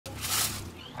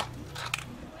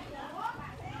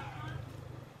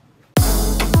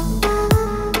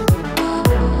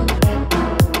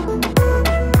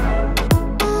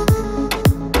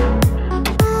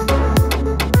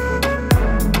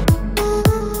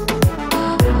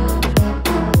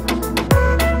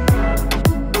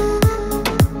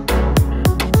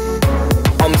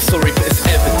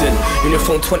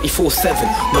your phone 24/7.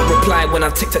 No reply when I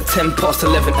text at 10 past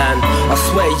 11. And I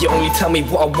swear you only tell me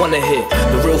what I wanna hear.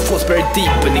 The real thoughts buried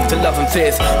deep beneath the love and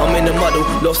fears. I'm in a muddle,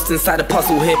 lost inside a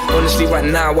puzzle here. Honestly right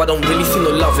now I don't really see no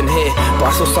love in here.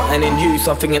 But I saw something in you,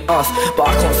 something in us. But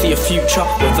I can't see a future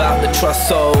without the trust.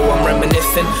 So I'm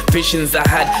reminiscing, visions I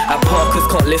had at Parkers.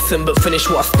 Can't listen but finish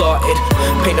what I started.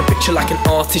 Paint a picture like an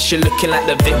artist, you're looking like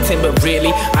the victim, but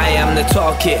really I am the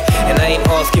target. And I ain't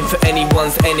asking for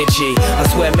anyone's energy. I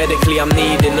swear medically I'm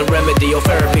needing a remedy or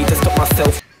therapy to stop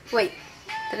myself. Wait,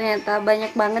 ternyata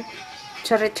banyak banget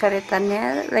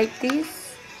coret-coretannya, like this,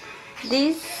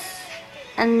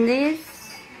 and this.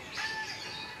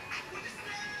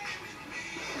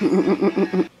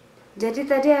 Jadi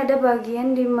tadi ada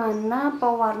bagian dimana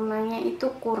pewarnanya itu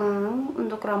kurang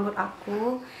untuk rambut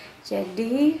aku.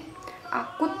 Jadi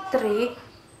aku trik.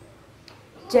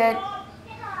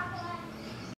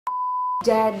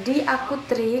 Jadi aku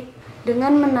trik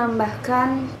dengan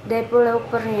menambahkan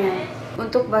developernya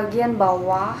untuk bagian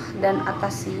bawah dan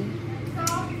atas sih.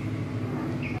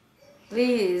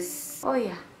 This. Oh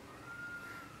ya.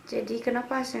 Jadi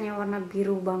kenapa hasilnya warna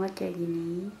biru banget kayak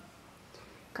gini?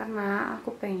 Karena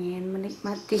aku pengen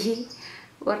menikmati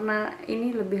warna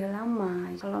ini lebih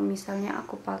lama. Kalau misalnya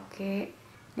aku pakai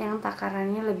yang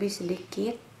takarannya lebih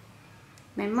sedikit,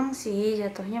 memang sih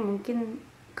jatuhnya mungkin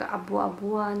ke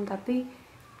abu-abuan, tapi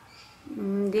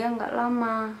dia nggak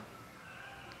lama.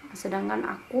 Sedangkan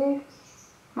aku,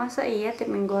 masa iya tiap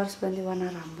minggu harus ganti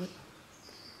warna rambut?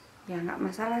 Ya nggak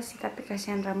masalah sih, tapi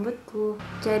kasihan rambutku.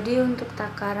 Jadi untuk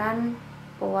takaran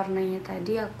pewarnanya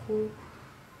tadi aku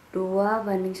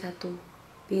 2:1,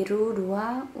 biru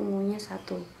 2, ungunya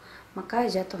 1, maka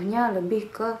jatuhnya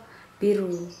lebih ke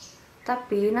biru.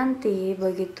 Tapi nanti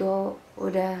begitu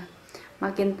udah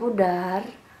makin pudar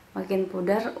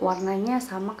warnanya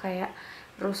sama kayak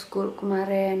rose gold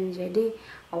kemarin. Jadi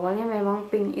awalnya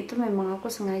memang pink, itu memang aku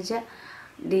sengaja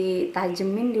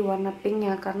ditajemin di warna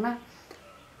pinknya, karena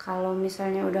kalau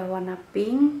misalnya udah warna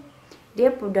pink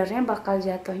dia pudarnya bakal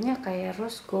jatuhnya kayak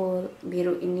rose gold.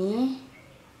 Biru ini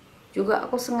juga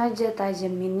aku sengaja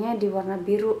tajeminnya di warna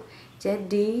biru,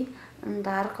 jadi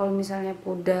ntar kalau misalnya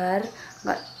pudar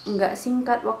nggak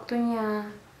singkat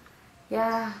waktunya.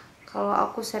 Ya kalau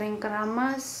aku sering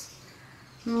keramas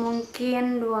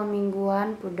mungkin 2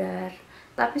 mingguan pudar,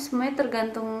 tapi semuanya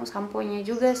tergantung sampo-nya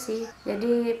juga sih.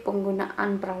 Jadi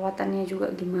penggunaan perawatannya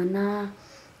juga gimana.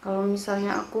 Kalau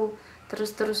misalnya aku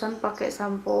terus-terusan pakai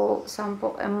sampo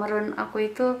emerald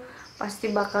aku itu pasti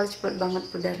bakal cepet banget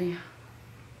pudarnya,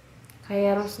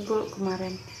 kayak rose gold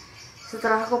kemarin.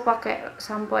 Setelah aku pakai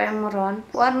sampo emerald,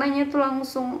 warnanya tuh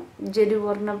langsung jadi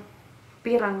warna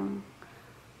pirang,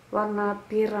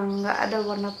 nggak ada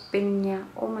warna pinknya.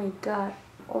 Oh my god.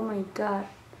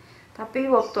 Tapi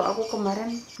waktu aku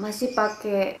kemarin masih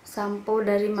pakai sampo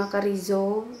dari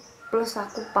Macarizo, plus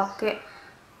aku pakai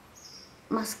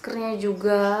maskernya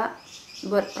juga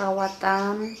buat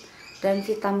perawatan, dan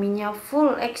vitaminnya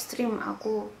full ekstrim.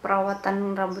 Aku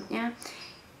perawatan rambutnya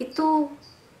itu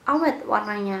awet,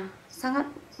 warnanya sangat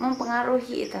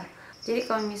mempengaruhi itu. Jadi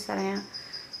kalau misalnya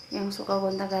yang suka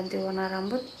gonta-ganti warna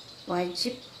rambut,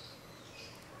 wajib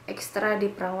ekstra di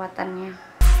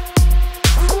perawatannya.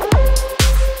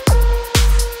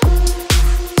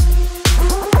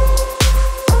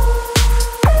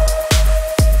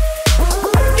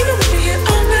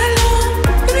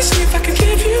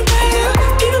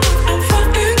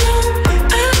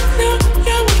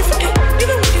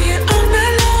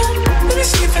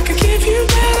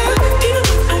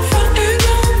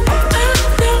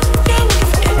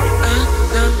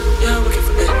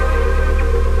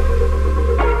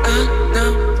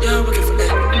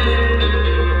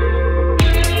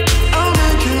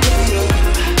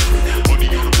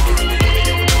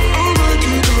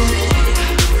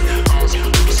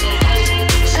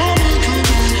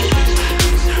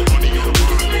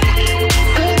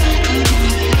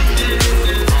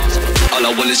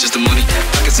 It's just the money.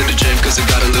 I consider gym cause I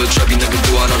got a little chubby. Never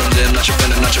go out on a limb, not your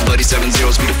friend, I'm not your buddy. 7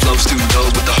 zeros, we the flow, studios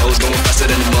with the hoes going faster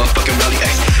than the motherfucking rally.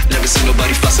 Ay, never seen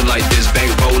nobody flossing like this. Bang,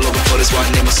 roll over for this, why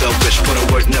I name myself rich. Put in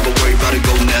work, never worry about a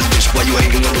golden ass bitch. Why you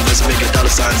hating on the list, making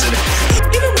dollar signs in it.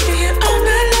 You've been waiting here all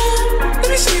night long. Let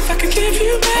me see if I can give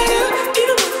you better.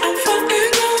 Even when I'm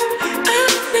fucking on, I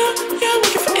know you're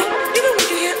working for it. You've been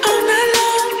waiting here all night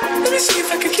long. Let me see if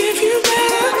I can give you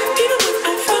better. Even when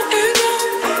I'm fucking on,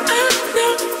 I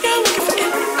know you're working for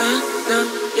it. I know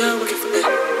you're working for it.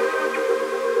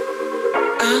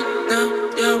 I know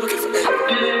you're working for it.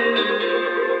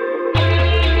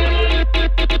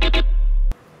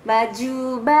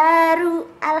 Baju baru,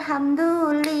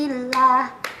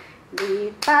 alhamdulillah.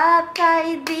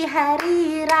 dipakai di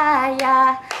hari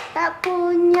raya, tak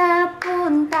punya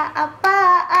pun tak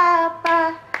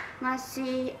apa-apa,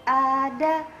 masih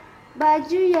ada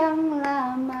baju yang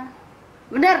lama.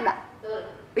 Bener gak? Betul.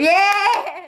 Yeay.